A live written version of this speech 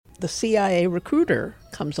the CIA recruiter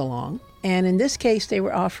comes along. And in this case, they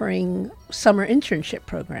were offering summer internship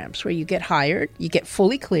programs where you get hired, you get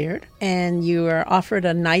fully cleared, and you are offered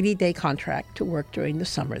a 90-day contract to work during the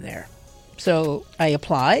summer there. So I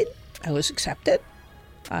applied. I was accepted.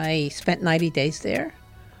 I spent 90 days there.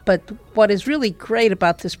 But what is really great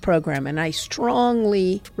about this program, and I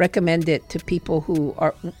strongly recommend it to people who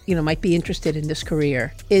are, might be interested in this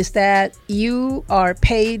career, is that you are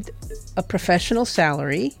paid a professional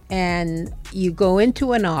salary and you go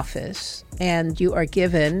into an office and you are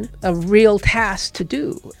given a real task to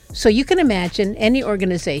do. So you can imagine any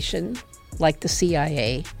organization like the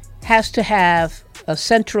CIA has to have a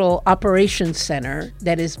central operations center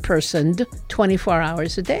that is personed 24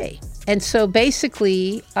 hours a day. And so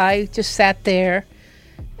basically, I just sat there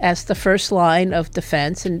as the first line of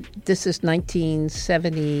defense, and this is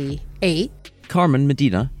 1978. Carmen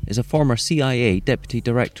Medina is a former CIA Deputy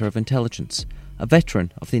Director of Intelligence, a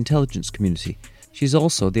veteran of the intelligence community. She's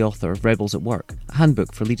also the author of Rebels at Work, a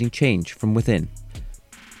handbook for leading change from within.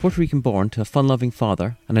 Puerto Rican born to a fun-loving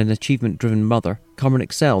father and an achievement-driven mother, Carmen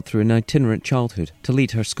excelled through an itinerant childhood to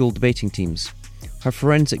lead her school debating teams. Her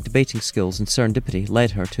forensic debating skills and serendipity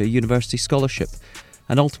led her to a university scholarship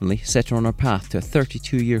and ultimately set her on her path to a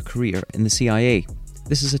 32-year career in the CIA.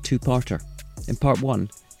 This is a two-parter. In part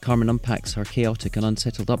one, Carmen unpacks her chaotic and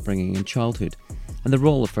unsettled upbringing in childhood and the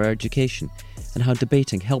role of her education and how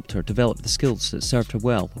debating helped her develop the skills that served her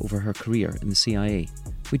well over her career in the CIA.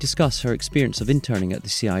 We discuss her experience of interning at the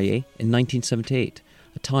CIA in 1978,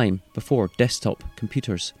 a time before desktop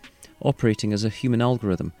computers, operating as a human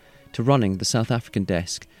algorithm, to running the South African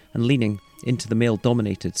desk and leaning into the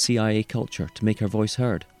male-dominated CIA culture to make her voice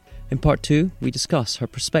heard. In part two, we discuss her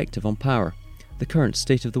perspective on power, the current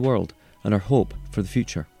state of the world, and her hope for the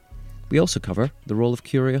future. We also cover the role of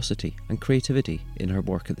curiosity and creativity in her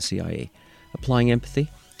work at the CIA, applying empathy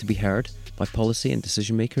to be heard by policy and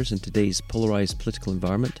decision makers in today's polarised political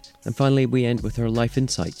environment. And finally, we end with her life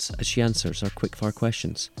insights as she answers our quickfire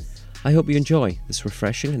questions. I hope you enjoy this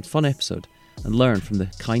refreshing and fun episode and learn from the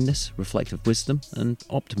kindness, reflective wisdom and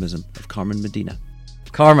optimism of Carmen Medina.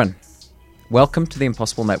 Carmen, welcome to the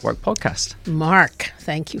Impossible Network podcast. Mark,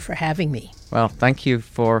 thank you for having me. Well, thank you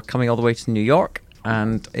for coming all the way to New York,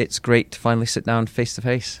 and it's great to finally sit down face to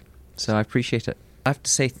face, so I appreciate it. I have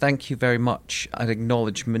to say thank you very much. I'd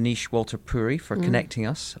acknowledge Manish Walter Puri for connecting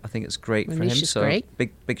us. I think it's great for him, so great.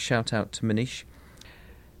 Big shout out to Manish.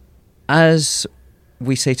 As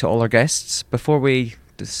we say to all our guests, before we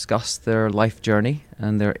discuss their life journey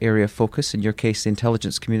and their area of focus, in your case the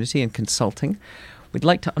intelligence community and consulting, we'd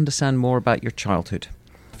like to understand more about your childhood.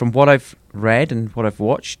 From what I've read and what I've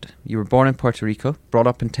watched, you were born in Puerto Rico, brought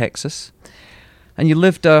up in Texas, and you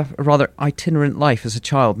lived a rather itinerant life as a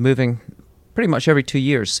child, moving pretty much every 2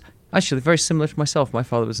 years. Actually, very similar to myself. My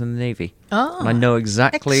father was in the Navy. Oh, and I know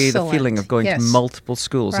exactly excellent. The feeling of going to multiple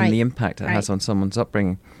schools and the impact it has on someone's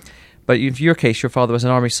upbringing. But in your case, your father was an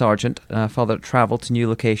army sergeant, a father that travelled to new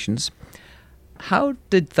locations. How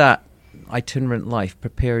did that itinerant life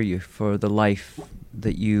prepare you for the life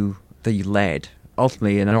that you led,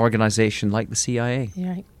 ultimately in an organisation like the CIA?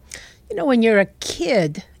 Right. When you're a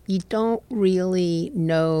kid, you don't really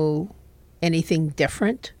know anything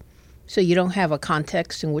different, so you don't have a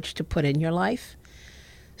context in which to put in your life.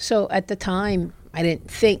 So at the time, I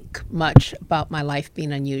didn't think much about my life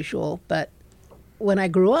being unusual, but when I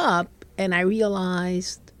grew up and I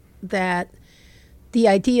realized that the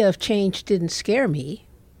idea of change didn't scare me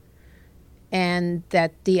and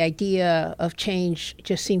that the idea of change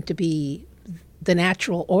just seemed to be the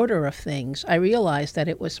natural order of things, I realized that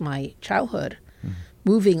it was my childhood,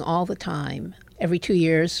 moving all the time, every 2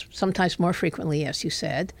 years, sometimes more frequently, as you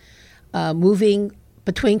said, moving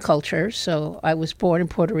between cultures. So I was born in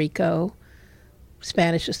Puerto Rico.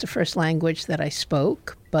 Spanish is the first language that I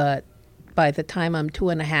spoke, but by the time I'm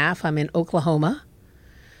 2.5, I'm in Oklahoma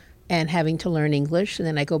and having to learn English. And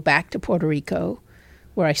then I go back to Puerto Rico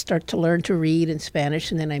where I start to learn to read in Spanish.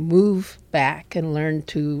 And then I move back and learn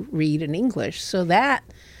to read in English. So that,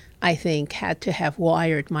 I think, had to have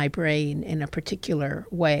wired my brain in a particular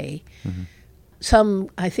way. Mm-hmm. Some,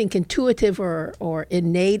 I think, intuitive or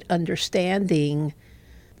innate understanding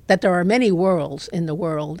that there are many worlds in the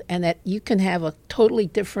world and that you can have a totally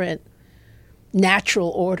different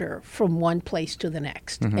natural order from one place to the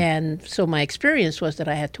next. Mm-hmm. And so my experience was that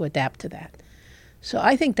I had to adapt to that. So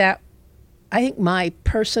I think my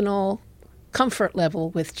personal comfort level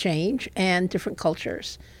with change and different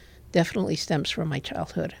cultures definitely stems from my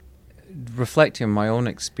childhood. Reflecting on my own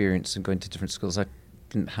experience and going to different schools, I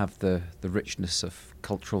didn't have the richness of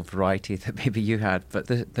cultural variety that maybe you had, but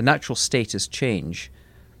the natural state is change.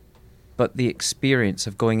 but the experience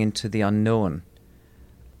of going into the unknown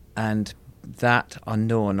and that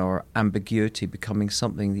unknown or ambiguity becoming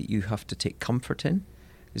something that you have to take comfort in?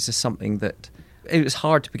 Is this something that it was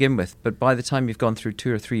hard to begin with, but by the time you've gone through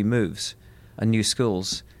 2 or 3 moves and new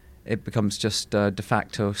schools, it becomes just de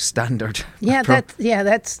facto standard? Yeah,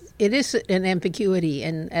 it is an ambiguity.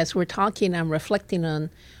 And as we're talking, I'm reflecting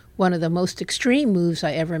on one of the most extreme moves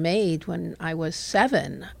I ever made. When I was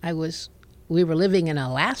 7, we were living in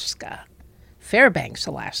Alaska, Fairbanks,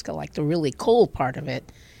 Alaska, like the really cold part of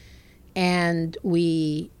it. And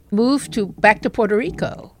we moved back to Puerto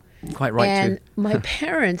Rico. Quite right, and too. my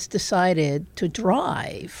parents decided to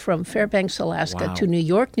drive from Fairbanks, Alaska to New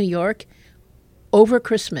York, over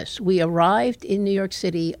Christmas. We arrived in New York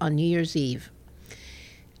City on New Year's Eve.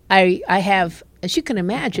 I have, as you can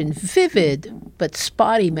imagine, vivid but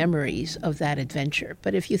spotty memories of that adventure.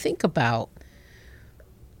 But if you think about,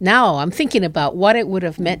 now I'm thinking about what it would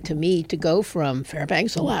have meant to me to go from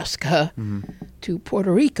Fairbanks, Alaska to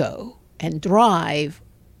Puerto Rico and drive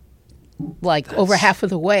over half of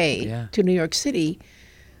the way to New York City.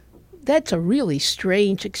 That's a really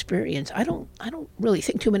strange experience. I don't really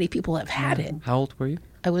think too many people have had it. How old were you?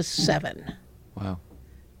 I was 7. Wow.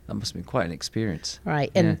 That must have been quite an experience.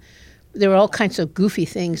 Right. And there were all kinds of goofy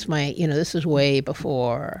things. This is way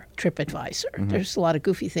before TripAdvisor. There's a lot of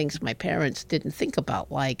goofy things my parents didn't think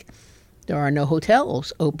about, like there are no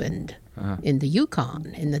hotels opened in the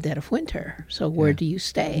Yukon in the dead of winter. So where do you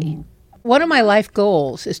stay? One of my life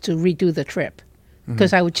goals is to redo the trip,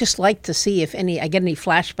 because I would just like to see if I get any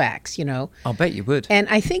flashbacks, I'll bet you would. And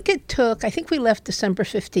I think we left December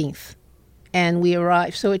 15th and we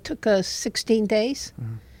arrived. So it took us 16 days.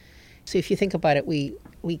 So if you think about it,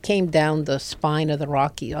 we came down the spine of the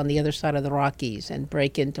Rockies, on the other side of the Rockies, and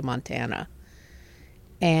break into Montana.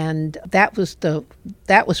 And that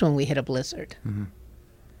was when we hit a blizzard.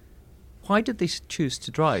 Why did they choose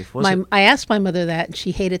to drive? I asked my mother that, and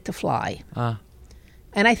she hated to fly.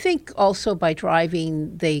 And I think also by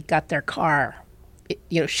driving, they got their car,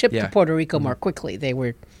 shipped to Puerto Rico more quickly. They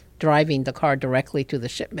were driving the car directly to the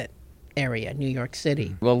shipment area, New York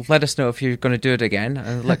City. Well, let us know if you're going to do it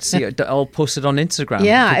again. Let's see it. I'll post it on Instagram.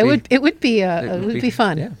 Yeah, it would be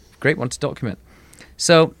fun. Yeah, great one to document.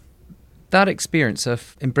 So that experience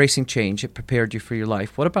of embracing change, it prepared you for your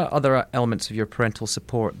life. What about other elements of your parental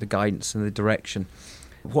support, the guidance and the direction?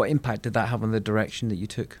 What impact did that have on the direction that you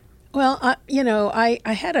took? Well,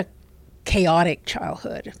 I had a chaotic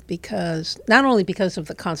childhood, not only because of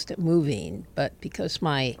the constant moving, but because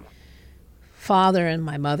my father and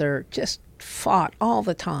my mother just fought all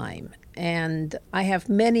the time. And I have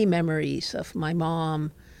many memories of my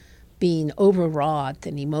mom being overwrought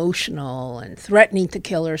and emotional and threatening to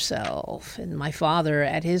kill herself, and my father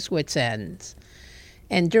at his wits' ends.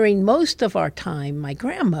 And during most of our time, my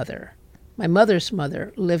grandmother, my mother's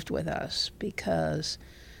mother, lived with us, because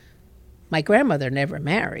my grandmother never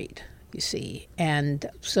married, you see. And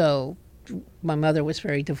so my mother was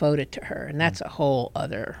very devoted to her, and that's a whole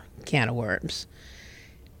other can of worms.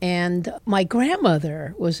 And my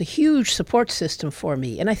grandmother was a huge support system for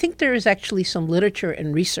me. And I think there is actually some literature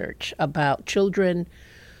and research about children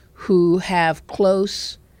who have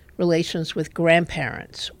close relations with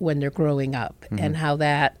grandparents when they're growing up, and how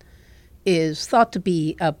that is thought to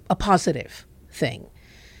be a positive thing.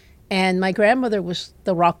 And my grandmother was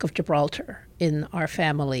the Rock of Gibraltar in our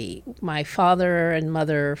family. My father and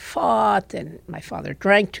mother fought, and my father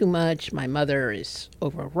drank too much. My mother is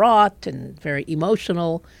overwrought and very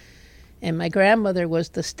emotional. And my grandmother was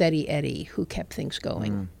the steady Eddie who kept things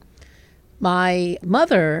going. My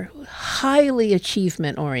mother, highly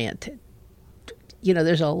achievement-oriented.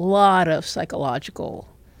 There's a lot of psychological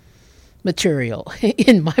material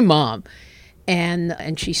in my mom.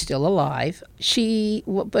 And she's still alive.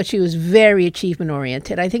 But she was very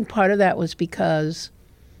achievement-oriented. I think part of that was because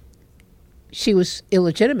she was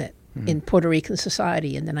illegitimate in Puerto Rican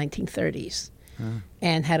society in the 1930s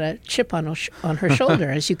and had a chip on her shoulder,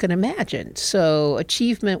 as you can imagine. So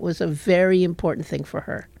achievement was a very important thing for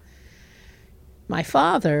her. My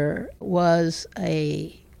father was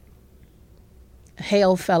a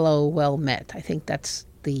hail fellow well met. I think that's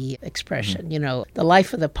the expression, the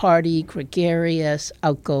life of the party, gregarious,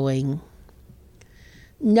 outgoing,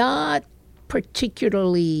 not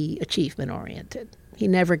particularly achievement-oriented. He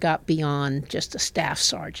never got beyond just a staff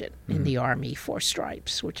sergeant in the Army, 4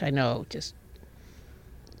 stripes, which I know just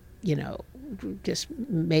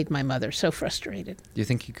made my mother so frustrated. Do you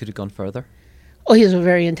think he could have gone further? Oh, he was a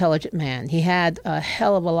very intelligent man. He had a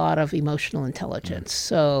hell of a lot of emotional intelligence,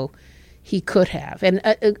 so he could have. And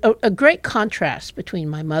a great contrast between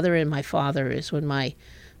my mother and my father is when my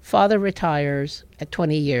father retires at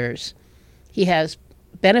 20 years, He has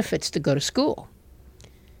benefits to go to school.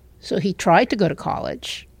 So he tried to go to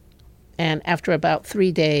college. And after about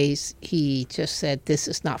 3 days, he just said, this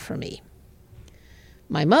is not for me.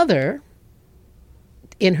 My mother,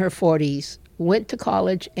 in her 40s, went to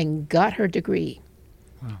college and got her degree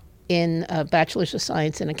in a Bachelor's of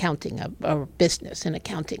Science in Accounting, or business in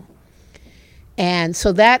accounting. And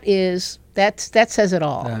so that says it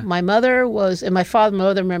all. Yeah. My mother was, and my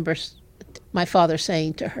mother remembers my father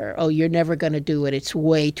saying to her, oh, you're never going to do it. It's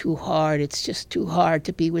way too hard. It's just too hard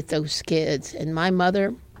to be with those kids. And my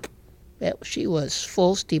mother, she was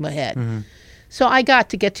full steam ahead. Mm-hmm. So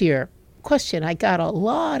to get to your question, I got a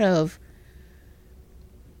lot of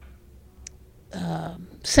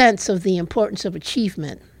sense of the importance of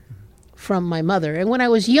achievement from my mother. And when I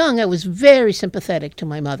was young, I was very sympathetic to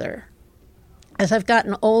my mother. As I've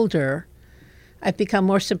gotten older, I've become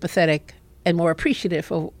more sympathetic and more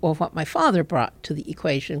appreciative of what my father brought to the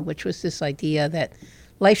equation, which was this idea that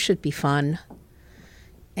life should be fun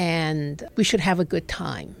and we should have a good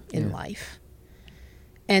time in life.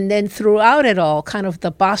 And then throughout it all, kind of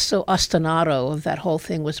the basso ostinato of that whole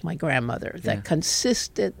thing was my grandmother, that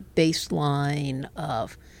consistent baseline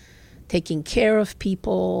of taking care of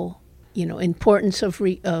people, importance of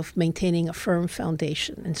maintaining a firm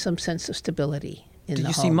foundation and some sense of stability in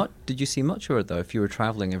the home. Did you see much of her, though, if you were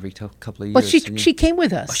traveling every couple of years? Well, she came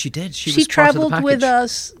with us. Oh, she did? She traveled with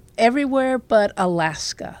us everywhere but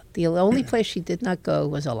Alaska. The only place she did not go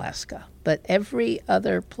was Alaska. But every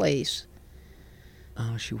other place...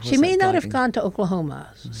 Oh, she may not have gone to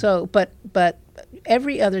Oklahoma. Mm-hmm. So, but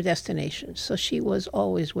every other destination. So she was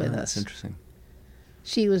always with us. That's interesting.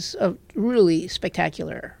 She was a really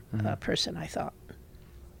spectacular person, I thought.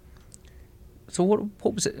 So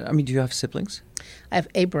what was it? I mean, do you have siblings? I have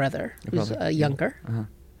a brother who's younger. Uh-huh.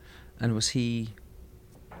 And was he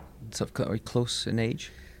sort of close in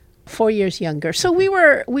age? 4 years younger. So we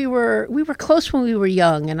were close when we were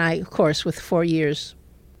young, and I, of course, with 4 years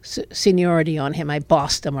seniority on him, I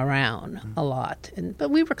bossed him around a lot, but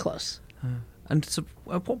we were close. And so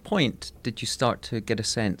at what point did you start to get a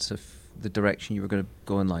sense of the direction you were going to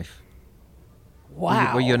go in life?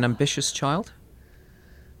 Wow. Were you an ambitious child?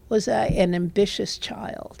 Was I an ambitious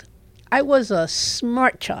child? I was a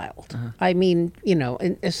smart child. Uh-huh. I mean,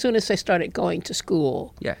 as soon as I started going to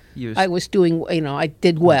school, I was doing, I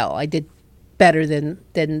did well. I did better than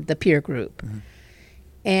the peer group. Mm-hmm.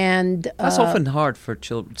 And that's often hard for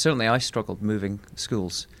children. Certainly I struggled moving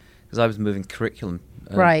schools because I was moving curriculum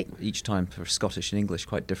each time for Scottish and English,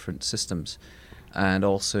 quite different systems. And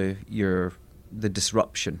also the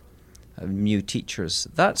disruption of new teachers.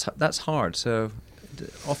 That's hard. So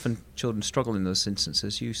often children struggle in those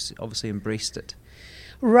instances. You obviously embraced it.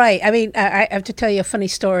 Right. I mean, I have to tell you a funny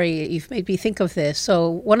story. You've made me think of this. So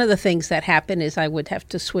one of the things that happened is I would have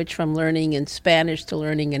to switch from learning in Spanish to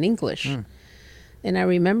learning in English. And I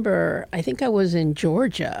remember, I think I was in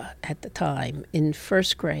Georgia at the time, in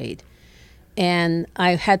first grade, and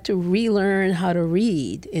I had to relearn how to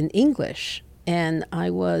read in English. And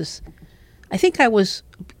let's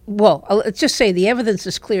just say the evidence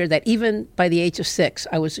is clear that even by the age of 6,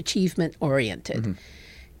 I was achievement-oriented. Mm-hmm.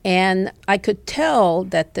 And I could tell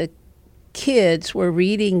that the kids were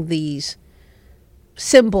reading these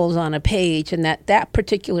symbols on a page, and that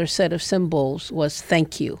particular set of symbols was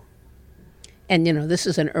thank you. And, this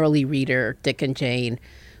is an early reader, Dick and Jane,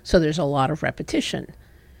 so there's a lot of repetition.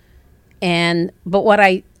 But what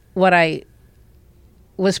I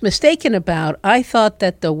was mistaken about, I thought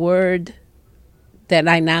that the word that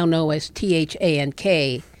I now know as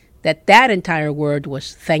THANK, that entire word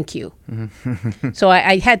was thank you. So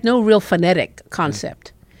I had no real phonetic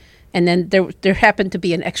concept. And then there happened to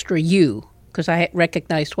be an extra U, because I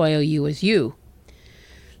recognized YOU as you.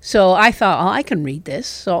 So I thought, I can read this.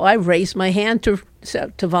 So I raised my hand to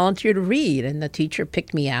volunteer to read, and the teacher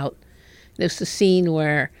picked me out. There's the scene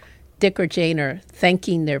where Dick or Jane are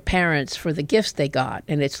thanking their parents for the gifts they got.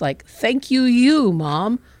 And it's like, thank you,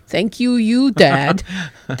 Mom. Thank you, Dad.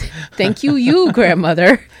 Thank you,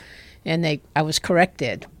 Grandmother. And I was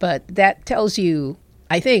corrected. But that tells you,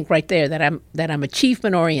 I think, right there that I'm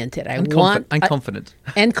achievement oriented. Confident.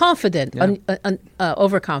 And confident,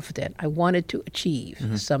 overconfident. I wanted to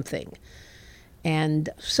achieve something. And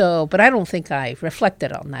so, but I don't think I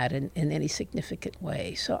reflected on that in any significant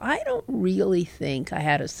way. So I don't really think I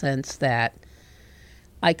had a sense that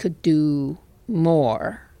I could do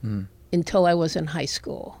more until I was in high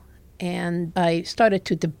school. And I started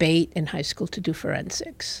to debate in high school to do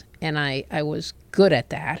forensics. And I was good at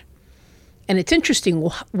that. And it's interesting,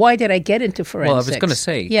 why did I get into forensics? Well, I was going to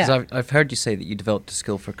say, because yeah. I've heard you say that you developed a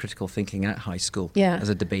skill for critical thinking at high school as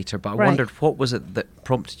a debater, but I wondered what was it that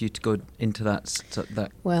prompted you to go into that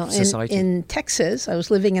society? Well, in Texas, I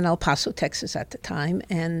was living in El Paso, Texas at the time,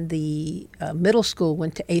 and the middle school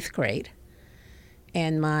went to 8th grade.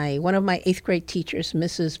 And one of my 8th grade teachers,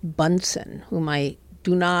 Mrs. Bunsen, whom I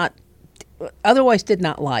otherwise did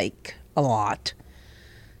not like a lot,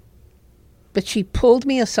 but she pulled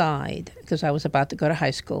me aside because I was about to go to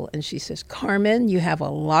high school, and she says, "Carmen, you have a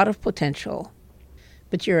lot of potential,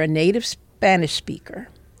 but you're a native Spanish speaker,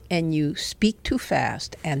 and you speak too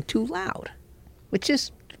fast and too loud," which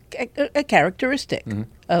is a characteristic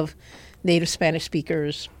of native Spanish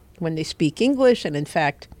speakers when they speak English. And in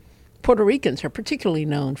fact, Puerto Ricans are particularly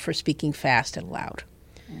known for speaking fast and loud.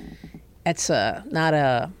 It's not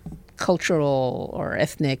a cultural or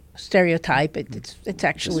ethnic stereotype. It's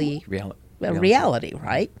actually a reality,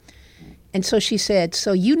 right? And so she said,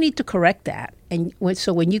 so you need to correct that. And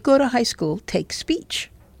so when you go to high school, take speech.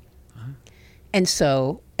 And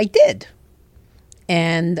so I did.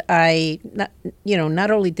 And not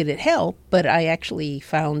only did it help, but I actually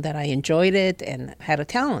found that I enjoyed it and had a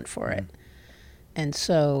talent for it. And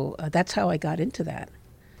so that's how I got into that.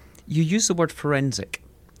 You use the word forensic.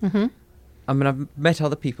 Mm-hmm. I mean, I've met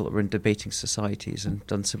other people that were in debating societies and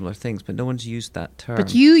done similar things, but no one's used that term.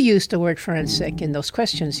 But you used the word forensic in those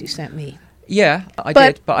questions you sent me. Yeah, I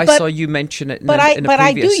did, but I saw you mention it in a previous interview. But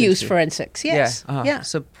I do use forensics, yes. Yeah. Yeah.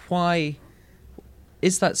 So why...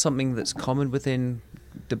 Is that something that's common within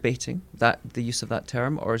debating, the use of that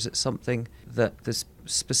term, or is it something that is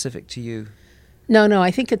specific to you? No, I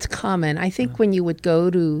think it's common. I think when you would go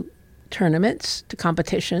to tournaments, to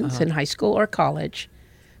competitions in high school or college,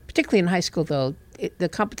 particularly in high school, though, the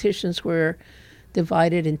competitions were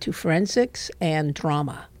divided into forensics and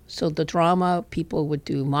drama. So the drama, people would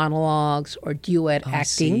do monologues or duet acting. I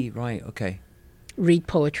see. Right, okay. Read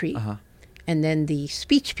poetry. And then the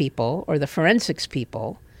speech people, or the forensics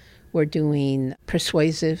people, were doing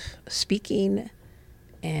persuasive speaking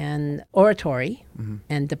and oratory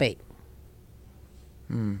and debate.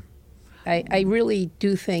 I really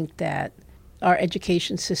do think that our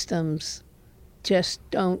education systems just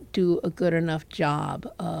don't do a good enough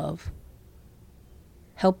job of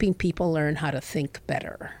helping people learn how to think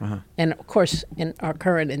better. And of course, in our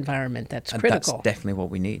current environment, that's critical. That's definitely what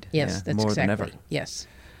we need. Yes, that's more exactly. than ever. Yes.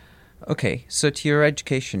 Okay, so to your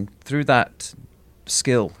education, through that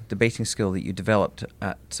skill, debating skill that you developed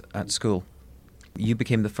at school, you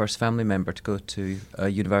became the first family member to go to a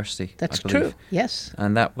university. That's I believe. True, yes.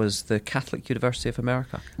 And that was the Catholic University of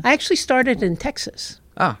America. I actually started in Texas.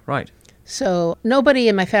 Ah, right. So nobody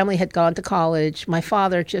in my family had gone to college. My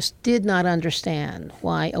father just did not understand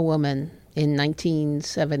why a woman in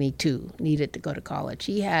 1972 needed to go to college.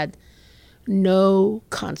 He had no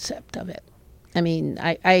concept of it. I mean,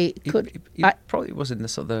 I could... He probably wasn't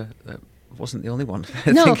wasn't the only one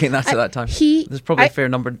thinking that at that time. There's probably a fair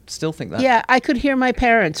number still think that. Yeah, I could hear my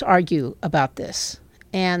parents argue about this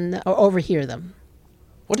or overhear them.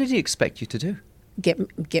 What did he expect you to do?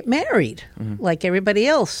 Get married, like everybody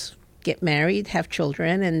else. Get married, have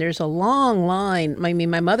children, and there's a long line. I mean,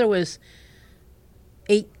 my mother was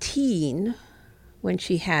 18 when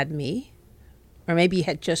she had me, or maybe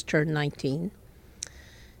had just turned 19.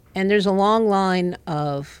 And there's a long line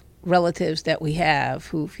of relatives that we have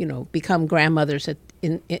who've, become grandmothers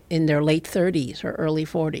in their late 30s or early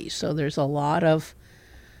 40s. So there's a lot of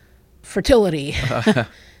fertility,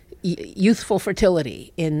 youthful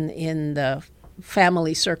fertility in the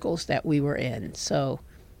family circles that we were in. So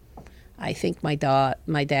I think my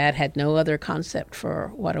dad had no other concept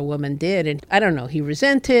for what a woman did. And I don't know, he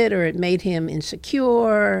resented or it made him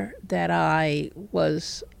insecure that I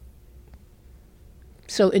was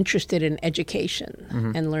so interested in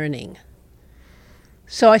education and learning.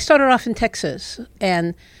 So I started off in Texas.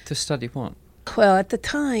 And to study what? Well, at the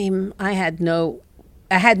time, I had no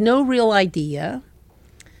real idea,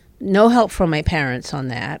 no help from my parents on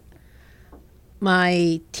that.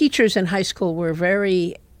 My teachers in high school were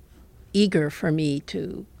very eager for me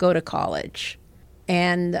to go to college.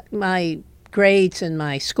 And my grades and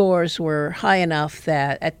my scores were high enough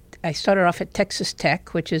that I started off at Texas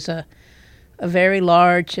Tech, which is a very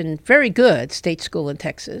large and very good state school in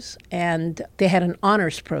Texas. And they had an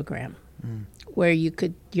honors program where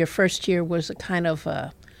your first year was a kind of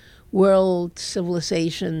a world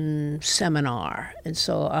civilization seminar. And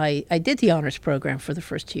so I did the honors program for the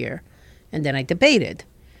first year, and then I debated.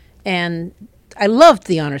 And I loved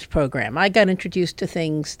the honors program. I got introduced to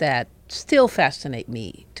things that still fascinate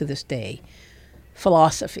me to this day.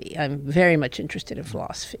 Philosophy. I'm very much interested in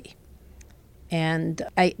philosophy. And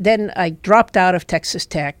I dropped out of Texas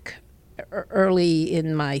Tech early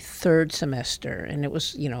in my third semester, and it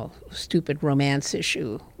was, stupid romance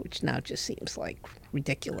issue, which now just seems like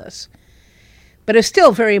ridiculous. But it's still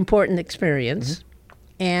a very important experience. Mm-hmm.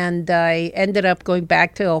 And I ended up going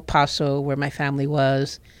back to El Paso, where my family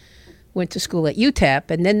was, went to school at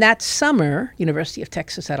UTEP. And then that summer, University of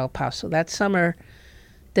Texas at El Paso, that summer,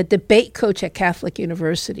 the debate coach at Catholic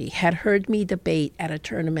University had heard me debate at a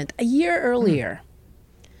tournament a year earlier.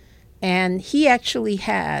 And he actually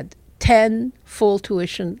had 10 full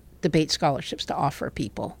tuition debate scholarships to offer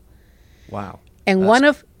people. Wow. And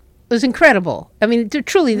it was incredible. I mean,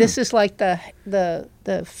 truly, this is like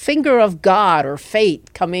the finger of God or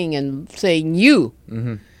fate coming and saying, you.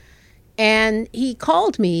 Mm-hmm. And he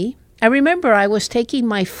called me. I remember I was taking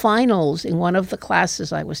my finals in one of the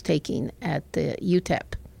classes I was taking at the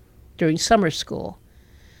UTEP during summer school.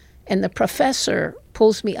 And the professor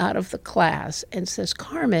pulls me out of the class and says,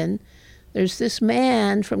 Carmen, there's this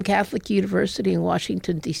man from Catholic University in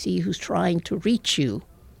Washington, D.C. who's trying to reach you.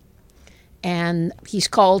 And he's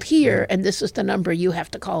called here, and this is the number. You have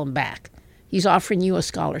to call him back. He's offering you a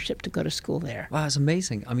scholarship to go to school there. Wow, it's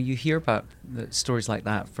amazing. I mean, you hear about stories like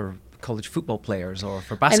that for college football players or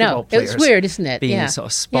for basketball players. It's weird, isn't it? Being sort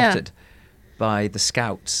of spotted by the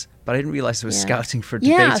scouts. But I didn't realize there was scouting for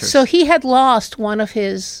debaters. Yeah, so he had lost one of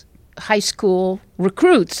his high school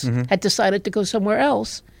recruits, had decided to go somewhere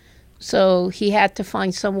else. So he had to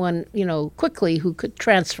find someone, quickly who could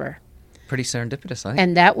transfer. Pretty serendipitous, I think.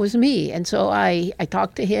 And that was me. And so I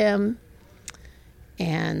talked to him,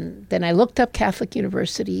 and then I looked up Catholic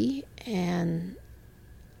University, and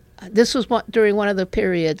this was during one of the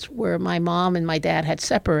periods where my mom and my dad had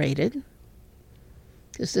separated,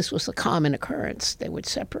 because this was a common occurrence. They would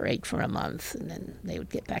separate for a month, and then they would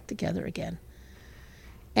get back together again.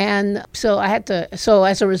 And so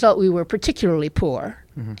as a result, we were particularly poor,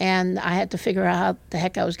 and I had to figure out how the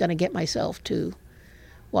heck I was going to get myself to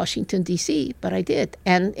Washington, D.C., but I did.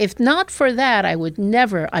 And if not for that, I would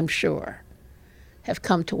never, I'm sure, have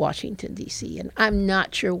come to Washington, D.C. And I'm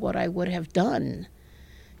not sure what I would have done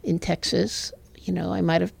in Texas. I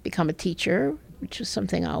might have become a teacher, which is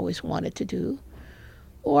something I always wanted to do.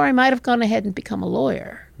 Or I might have gone ahead and become a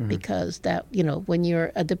lawyer, because that, when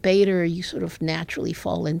you're a debater, you sort of naturally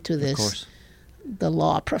fall into this, the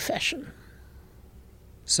law profession.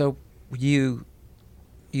 So you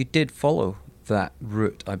did follow that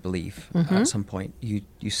route, I believe, at some point.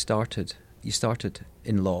 You started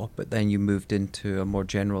in law, but then you moved into a more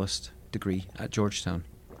generalist degree at Georgetown.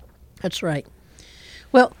 That's right.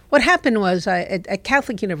 Well, what happened was at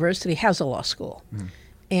Catholic University has a law school.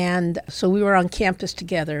 And so we were on campus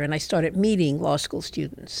together, and I started meeting law school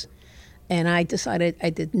students. And I decided I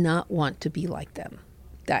did not want to be like them.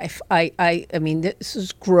 I mean, this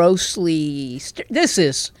is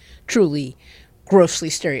truly grossly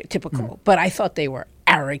stereotypical, but I thought they were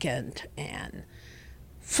arrogant and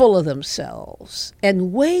full of themselves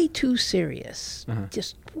and way too serious,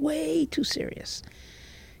 just way too serious.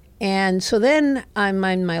 And so then I'm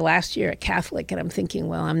in my last year at Catholic, and I'm thinking,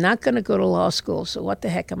 well, I'm not going to go to law school, so what the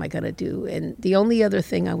heck am I going to do? And the only other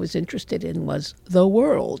thing I was interested in was the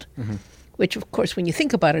world, which, of course, when you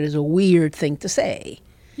think about it, is a weird thing to say.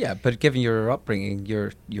 Yeah, but given your upbringing,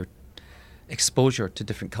 your exposure to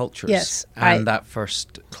different cultures, yes, and that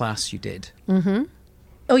first class you did.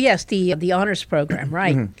 Oh, yes, the honors program,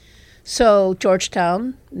 right. So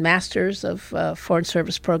Georgetown, Masters of Foreign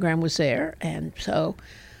Service program was there, and so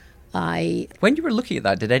when you were looking at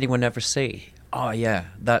that, did anyone ever say, oh, yeah,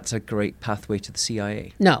 that's a great pathway to the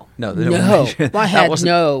CIA? No. No. I had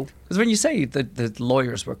no. Because when you say that the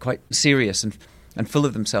lawyers were quite serious and full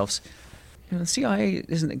of themselves, the CIA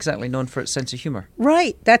isn't exactly known for its sense of humor.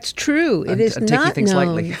 Right, that's true. It is not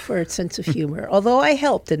known lightly. for its sense of humor, although I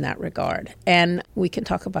helped in that regard. And we can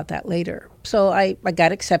talk about that later. So I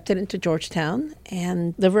got accepted into Georgetown,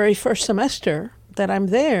 and the very first semester that I'm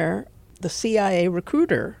there, the CIA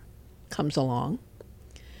recruiter comes along,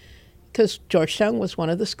 because Georgetown was one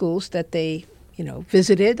of the schools that they,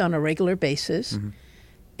 visited on a regular basis.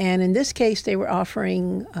 And in this case, they were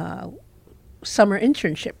offering summer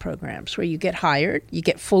internship programs where you get hired, you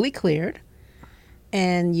get fully cleared,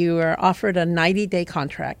 and you are offered a 90-day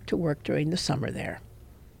contract to work during the summer there.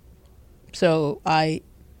 So I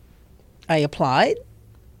applied.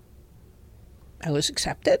 I was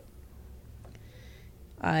accepted.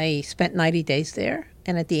 I spent 90 days there.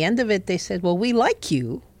 And at the end of it, they said, well, we like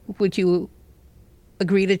you. Would you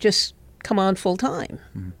agree to just come on full time?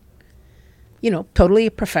 Totally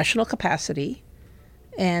a professional capacity.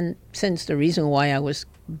 And since the reason why I was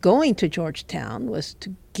going to Georgetown was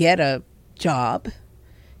to get a job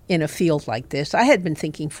in a field like this. I had been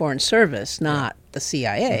thinking Foreign Service, not the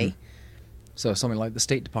CIA. So something like the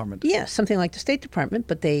State Department. Yeah, something like the State Department.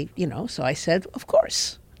 But they, so I said, of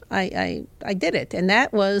course, I did it. And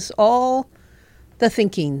that was all the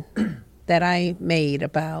thinking that I made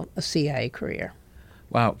about a CIA career.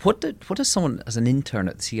 Wow. What does someone as an intern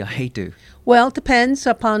at the CIA do? Well, it depends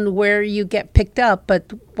upon where you get picked up.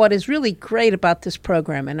 But what is really great about this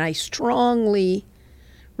program, and I strongly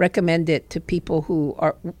recommend it to people who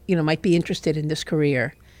are, might be interested in this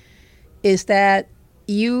career, is that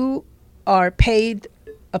you are paid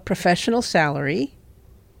a professional salary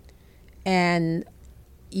and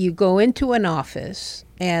you go into an office,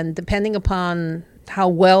 and depending upon how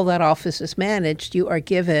well that office is managed, you are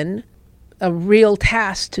given a real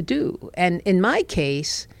task to do. And in my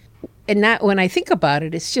case, and that when I think about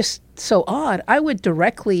it, it's just so odd. I went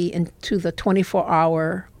directly into the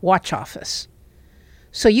 24-hour watch office.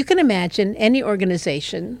 So you can imagine any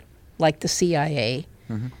organization like the CIA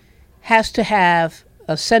has to have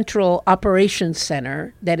a central operations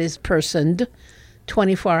center that is personed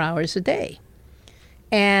 24 hours a day.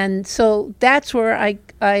 And so that's where I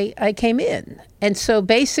came in. And so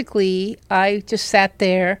basically, I just sat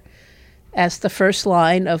there as the first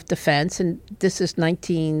line of defense. And this is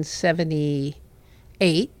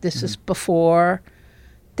 1978. This is before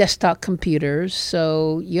desktop computers.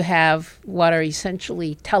 So you have what are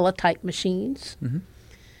essentially teletype machines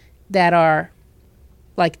that are,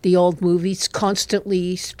 like the old movies,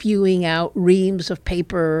 constantly spewing out reams of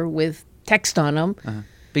paper with text on them.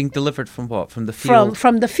 Being delivered from what? From the field?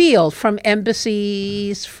 From the field, from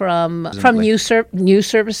embassies, from news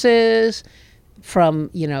services, from,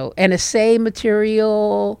 NSA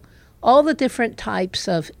material, all the different types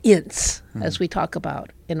of ints, as we talk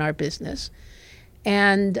about in our business.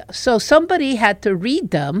 And so somebody had to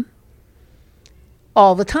read them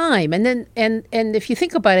all the time. And then and if you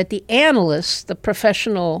think about it, the analysts, the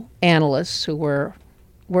professional analysts who were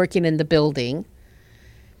working in the building,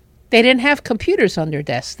 they didn't have computers on their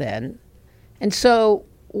desks then. And so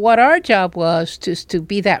what our job was to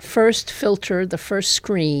be that first filter, the first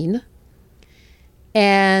screen,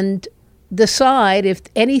 and decide if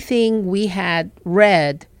anything we had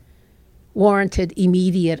read warranted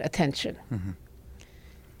immediate attention.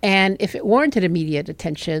 And if it warranted immediate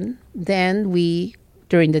attention, then we,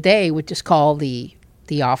 during the day, would just call the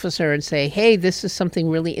officer and say, hey, this is something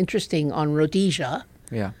really interesting on Rhodesia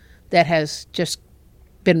that has just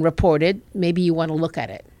been reported. Maybe you want to look at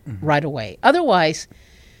it right away. Otherwise,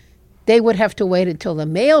 they would have to wait until the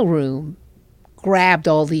mailroom grabbed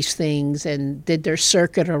all these things and did their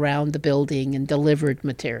circuit around the building and delivered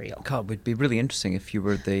material. God, it would be really interesting if you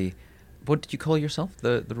were the... What did you call yourself?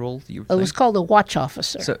 The role that you were playing? It was called a watch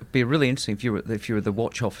officer. So it'd be really interesting if you were the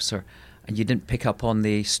watch officer and you didn't pick up on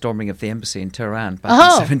the storming of the embassy in Tehran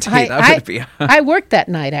back in 78. That would be... I worked that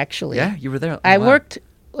night, actually. Yeah, you were there. I worked...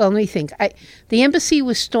 Well, let me think. The embassy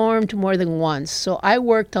was stormed more than once, so I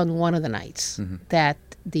worked on one of the nights that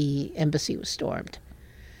the embassy was stormed.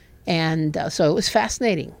 And so it was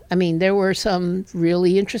fascinating. I mean, there were some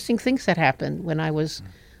really interesting things that happened when I was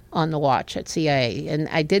on the watch at CIA. And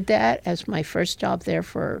I did that as my first job there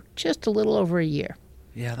for just a little over a year.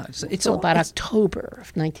 Yeah, it's about October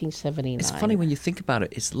of 1979. It's funny when you think about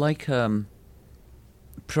it. It's like...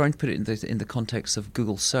 trying to put it in the context of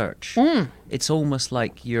Google search, it's almost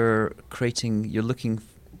like you're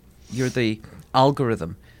the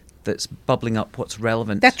algorithm that's bubbling up what's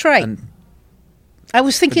relevant. That's right. I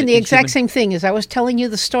was thinking the exact same thing. As I was telling you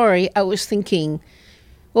the story, I was thinking,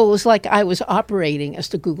 well, it was like I was operating as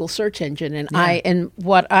the Google search engine, and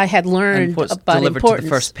what I had learned and what's about delivered importance to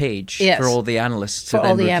the first page for all the analysts to for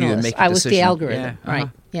then all the review analysts. and make a I was decision. the algorithm, right?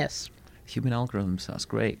 Yes. Human algorithms. That's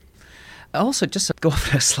great. Also, just to go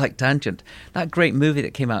off a slight tangent, that great movie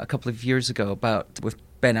that came out a couple of years ago with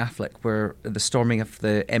Ben Affleck, where the storming of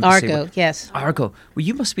the embassy. Argo, yes. Argo. Well,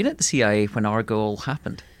 you must have been at the CIA when Argo all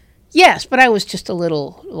happened. Yes, but I was just a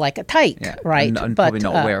little like a tyke, right? And but probably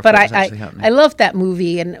not aware of but what was actually happening. I loved that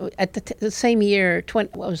movie, and at the same year,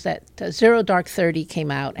 what was that? Zero Dark 30 came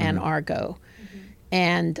out, and Argo,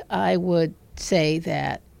 and I would say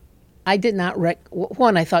that I did not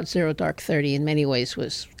one. I thought Zero Dark 30 in many ways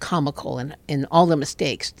was comical in all the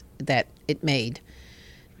mistakes that it made,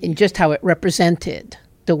 in just how it represented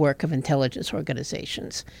the work of intelligence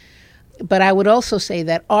organizations. But I would also say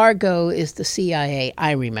that Argo is the CIA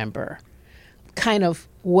I remember. Kind of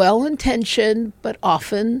well-intentioned, but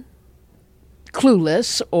often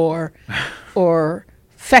clueless or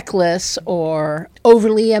feckless or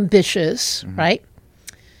overly ambitious, right?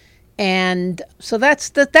 And so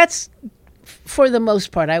that's for the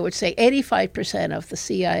most part, I would say 85% of the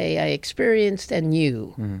CIA I experienced and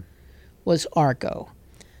knew was Argo,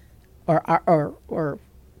 or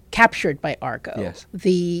captured by Argo. Yes.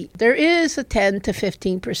 There is a 10 to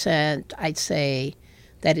 15%, I'd say,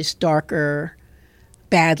 that is darker,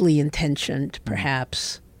 badly intentioned,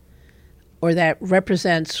 perhaps, or that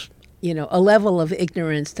represents, a level of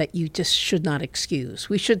ignorance that you just should not excuse.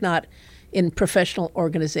 We should not, in professional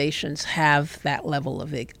organizations, have that level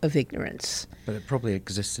of ignorance. But it probably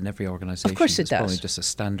exists in every organization. Of course it It's does. probably just a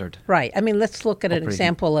standard. Right. I mean, let's look at an Operating.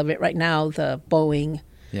 example of it right now, the Boeing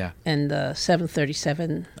Yeah. and the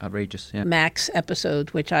 737 Outrageous. Yeah. Max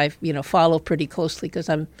episode, which I've, follow pretty closely because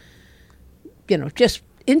I'm, just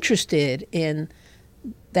interested in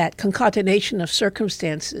that concatenation of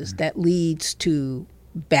circumstances that leads to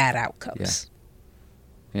bad outcomes.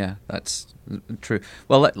 Yeah, that's true.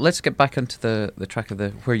 Well, let's get back onto the track of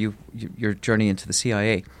your journey into the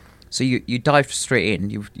CIA. So you dived straight in.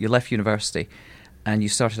 You left university, and you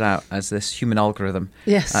started out as this human algorithm.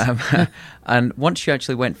 Yes. And once you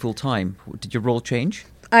actually went full time, did your role change?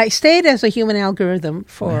 I stayed as a human algorithm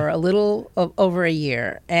for a little over a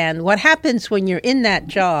year. And what happens when you're in that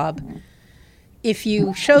job, if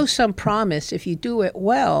you show some promise, if you do it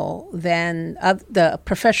well, then the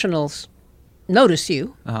professionals notice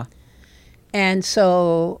you. Uh-huh. And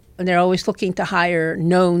they're always looking to hire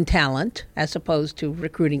known talent as opposed to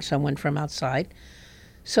recruiting someone from outside.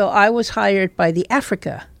 So I was hired by the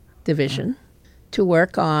Africa division to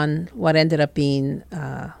work on what ended up being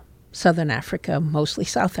Southern Africa, mostly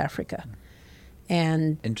South Africa.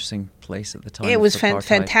 And Interesting place at the time. it was with apartheid.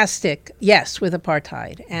 fantastic, yes, with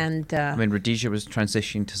apartheid. And I mean, Rhodesia was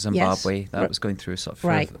transitioning to Zimbabwe. That was going through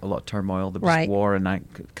a lot of turmoil. There was war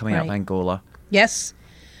coming out of Angola. yes.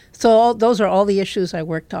 So those are all the issues I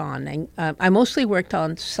worked on. And I mostly worked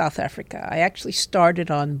on South Africa. I actually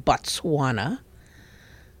started on Botswana,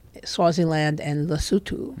 Swaziland, and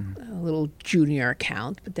Lesotho, a little junior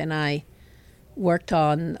account. But then I worked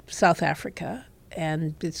on South Africa,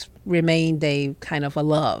 and it's remained a kind of a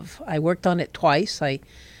love. I worked on it twice. I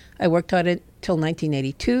worked on it till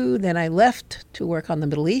 1982. Then I left to work on the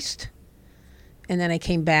Middle East. And then I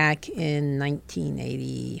came back in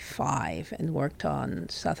 1985 and worked on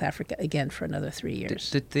South Africa again for another 3 years.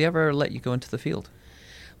 Did they ever let you go into the field?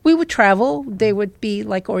 We would travel. They would be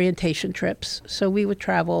like orientation trips. So we would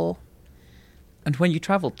travel. And when you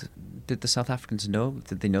travelled, did the South Africans know?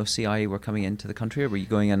 Did they know CIA were coming into the country, or were you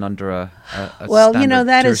going in under a Well, standard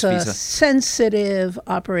that is tourist a visa? sensitive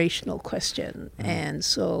operational question. And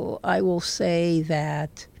so I will say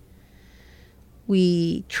that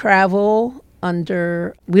we travel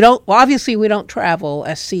obviously we don't travel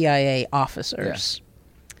as CIA officers.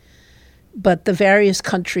 But the various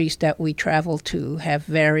countries that we travel to have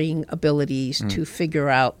varying abilities to figure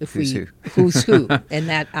out who's who. And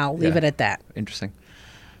that I'll leave it at that. Interesting.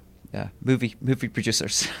 Yeah, movie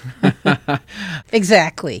producers.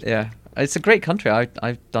 Exactly. Yeah, it's a great country.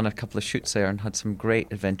 I've done a couple of shoots there and had some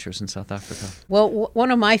great adventures in South Africa. Well,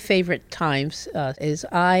 one of my favorite times is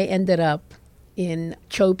I ended up in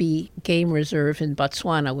Chobe Game Reserve in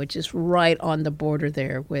Botswana, which is right on the border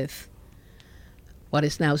there with what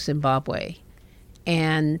is now Zimbabwe.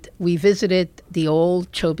 And we visited the old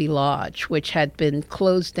Chobe Lodge, which had been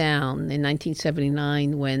closed down in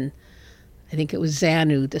 1979 when I think it was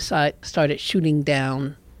ZANU started shooting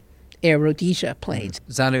down Air Rhodesia planes.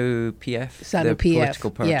 ZANU-PF, the political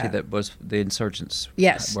party that was the insurgents.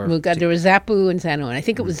 Yes, there was ZAPU and ZANU, and I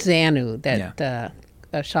think it was ZANU that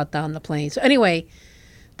shot down the planes. So anyway,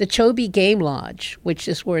 the Chobe Game Lodge, which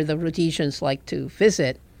is where the Rhodesians like to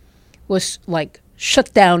visit, was like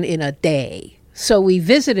shut down in a day. So we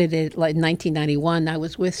visited it like in 1991. I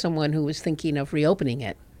was with someone who was thinking of reopening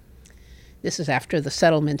it. This is after the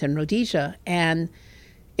settlement in Rhodesia. And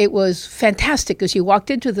it was fantastic because you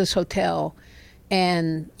walked into this hotel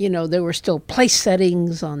and, there were still place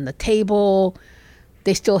settings on the table.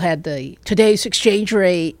 They still had the today's exchange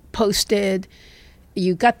rate posted.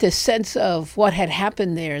 You got this sense of what had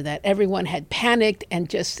happened there, that everyone had panicked and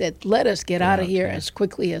just said, let us get out of here as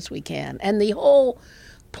quickly as we can. And the whole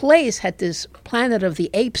place had this Planet of the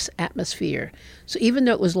Apes atmosphere. So even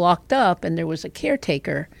though it was locked up and there was a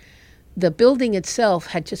caretaker, the building itself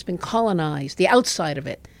had just been colonized. The outside of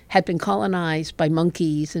it had been colonized by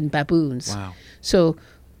monkeys and baboons. Wow. So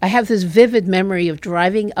I have this vivid memory of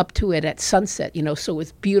driving up to it at sunset, so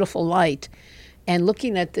with beautiful light, and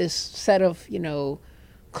looking at this set of,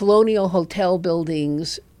 colonial hotel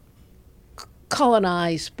buildings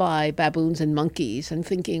colonized by baboons and monkeys and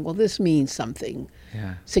thinking, well, this means something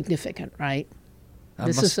significant, right?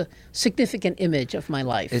 This is a significant image of my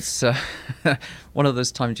life. It's one of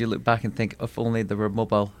those times you look back and think, if only there were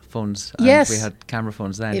mobile phones and Yes. we had camera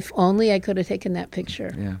phones then. If only I could have taken that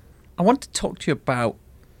picture. Yeah. I want to talk to you about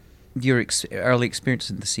your early experience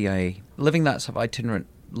in the CIA, living that sort of itinerant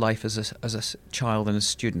life as a child and a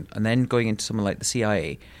student, and then going into something like the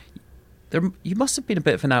CIA. You must have been a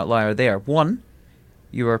bit of an outlier there. One,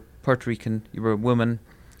 you were Puerto Rican, you were a woman,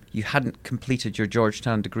 you hadn't completed your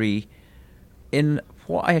Georgetown degree in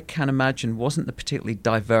what I can imagine wasn't a particularly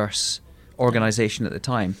diverse organisation at the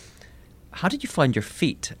time. How did you find your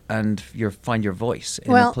feet and find your voice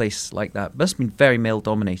in a place like that? It must have been very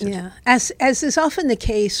male-dominated. Yeah. As is often the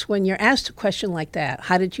case when you're asked a question like that,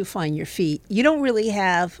 how did you find your feet? You don't really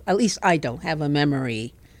have, at least I don't have a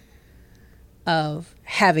memory of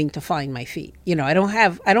having to find my feet. I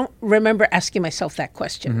don't remember asking myself that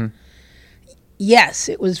question. Mm-hmm. Yes,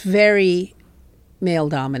 it was very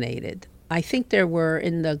male-dominated. I think there were,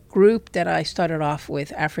 in the group that I started off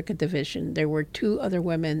with, Africa Division, there were 2 other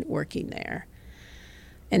women working there.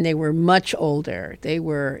 And they were much older. They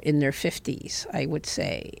were in their 50s, I would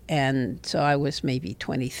say. And so I was maybe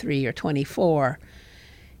 23 or 24.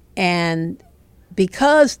 And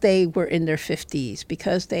because they were in their 50s,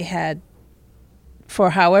 because they had,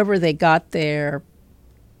 for however they got there,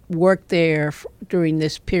 worked there during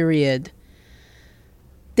this period,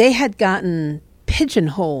 they had gotten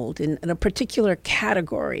pigeonholed in a particular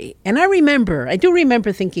category. And I do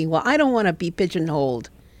remember thinking, well, I don't want to be pigeonholed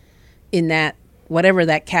in that, whatever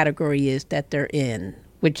that category is that they're in,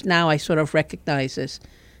 which now I sort of recognize as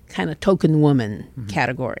kind of token woman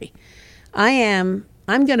category. I'm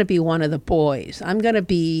going to be one of the boys. I'm going to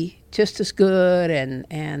be just as good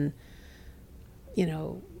and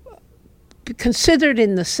considered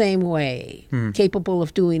in the same way, capable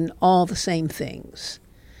of doing all the same things.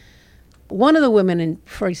 One of the women,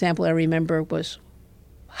 for example, I remember was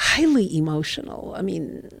highly emotional. I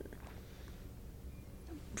mean,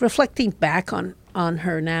 reflecting back on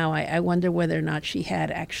her now, I wonder whether or not she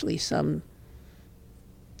had actually some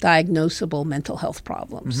diagnosable mental health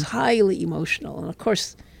problems. Highly emotional. And of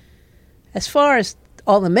course, as far as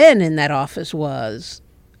all the men in that office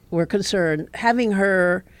were concerned, having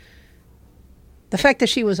her, the fact that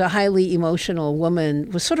she was a highly emotional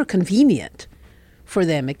woman was sort of convenient for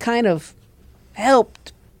them. It kind of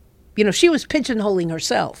helped. She was pigeonholing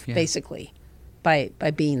herself, basically, by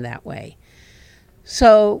being that way.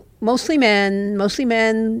 So mostly men,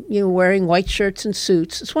 wearing white shirts and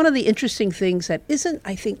suits. It's one of the interesting things that isn't,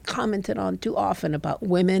 I think, commented on too often about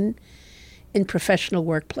women in professional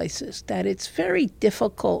workplaces, that it's very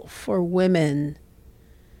difficult for women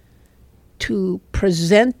to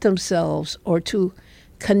present themselves or to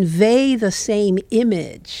convey the same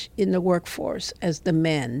image in the workforce as the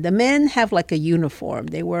men. The men have like a uniform.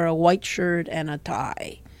 They wear a white shirt and a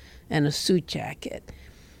tie and a suit jacket.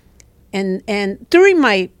 And during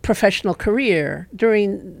my professional career, from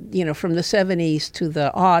the 70s to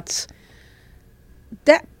the aughts,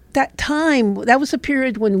 that time, that was a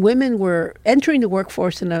period when women were entering the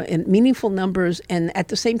workforce in meaningful numbers and at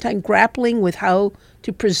the same time grappling with how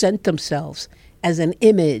to present themselves as an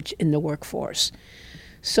image in the workforce.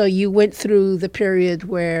 So you went through the period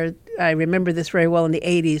where, I remember this very well in the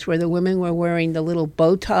 80s, where the women were wearing the little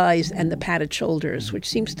bow ties and the padded shoulders, which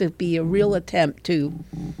seems to be a real attempt to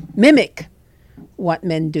mimic what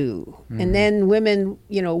men do. And then women,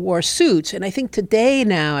 wore suits. And I think today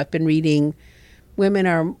now, I've been reading, women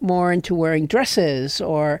are more into wearing dresses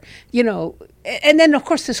or, and then of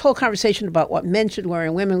course this whole conversation about what men should wear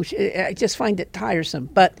and women, which I just find it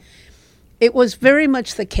tiresome. But it was very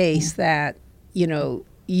much the case that,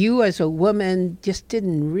 you as a woman just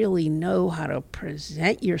didn't really know how to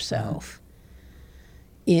present yourself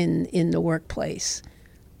in the workplace.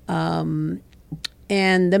 And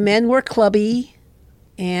the men were clubby.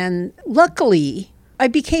 And luckily, I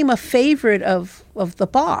became a favorite of the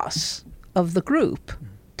boss of the group,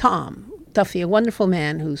 Tom Duffy, a wonderful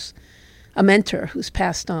man who's a mentor who's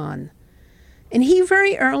passed on. And he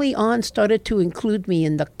very early on started to include me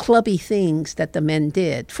in the clubby things that the men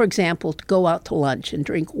did. For example, to go out to lunch and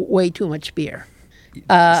drink way too much beer. It's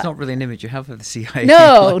not really an image you have of the CIA.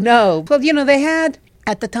 No. Well, they had,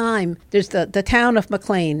 at the time, there's the town of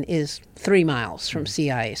McLean is 3 miles from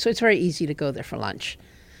CIA, so it's very easy to go there for lunch.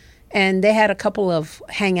 And they had a couple of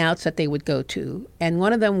hangouts that they would go to, and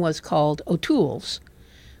one of them was called O'Toole's,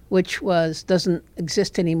 which doesn't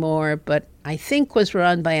exist anymore, but I think was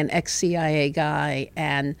run by an ex-CIA guy.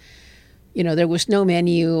 And, there was no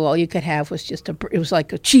menu. All you could have was it was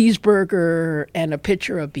like a cheeseburger and a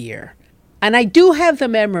pitcher of beer. And I do have the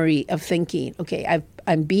memory of thinking, okay,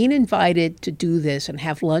 I'm being invited to do this and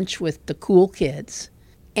have lunch with the cool kids,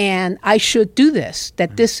 and I should do this,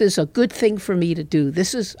 that this is a good thing for me to do.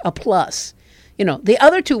 This is a plus. You know, the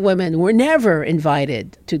other two women were never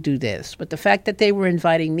invited to do this, but the fact that they were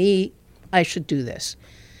inviting me, I should do this.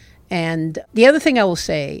 And the other thing I will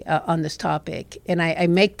say on this topic, and I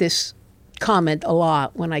make this comment a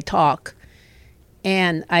lot when I talk,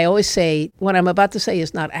 and I always say what I'm about to say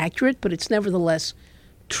is not accurate, but it's nevertheless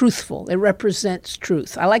truthful. It represents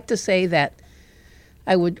truth. I like to say that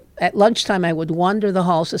at lunchtime, I would wander the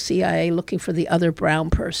halls of CIA looking for the other brown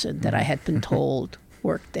person that I had been told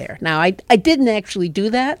worked there. Now, I didn't actually do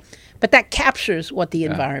that, but that captures what the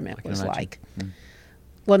environment was like.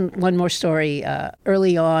 One more story.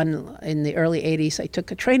 Early on, in the early 80s, I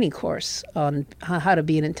took a training course on how to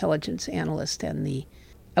be an intelligence analyst, and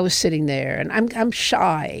I was sitting there, and I'm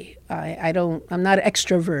shy. I'm not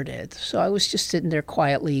extroverted, so I was just sitting there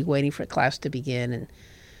quietly waiting for class to begin, and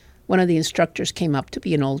one of the instructors came up to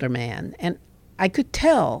be an older man, and I could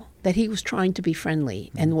tell that he was trying to be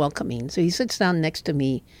friendly and welcoming. So he sits down next to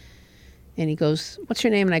me, and he goes, "What's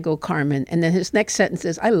your name?" And I go, "Carmen." And then his next sentence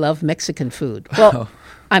is, "I love Mexican food." Well,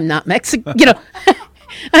 I'm not Mexican,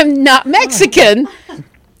 I'm not Mexican.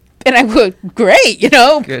 And I go, "Great,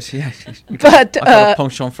 Good, yeah. But I got a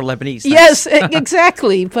penchant for Lebanese. Yes,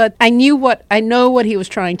 exactly. But I know what he was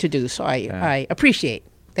trying to do, so I appreciate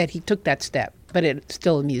that he took that step. But it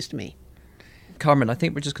still amused me. Carmen, I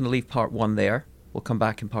think we're just going to leave part 1 there. We'll come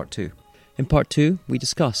back in part 2. In part 2, we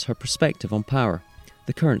discuss her perspective on power,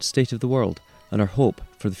 the current state of the world, and her hope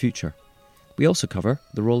for the future. We also cover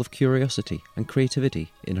the role of curiosity and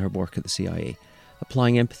creativity in her work at the CIA,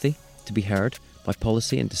 applying empathy to be heard by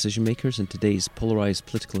policy and decision makers in today's polarised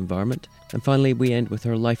political environment. And finally, we end with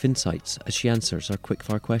her life insights as she answers our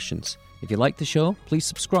quickfire questions. If you like the show, please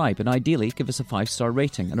subscribe and ideally give us a 5-star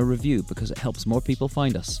rating and a review because it helps more people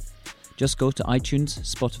find us. Just go to iTunes,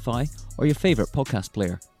 Spotify, or your favourite podcast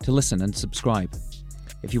player to listen and subscribe.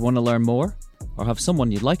 If you want to learn more or have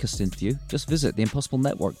someone you'd like us to interview, just visit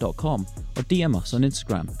theimpossiblenetwork.com or DM us on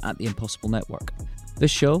Instagram @theimpossiblenetwork.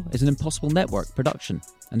 This show is an Impossible Network production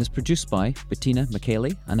and is produced by Bettina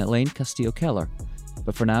McKaylee and Elaine Castillo-Keller.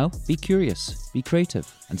 But for now, be curious, be creative,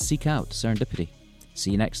 and seek out serendipity.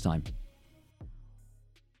 See you next time.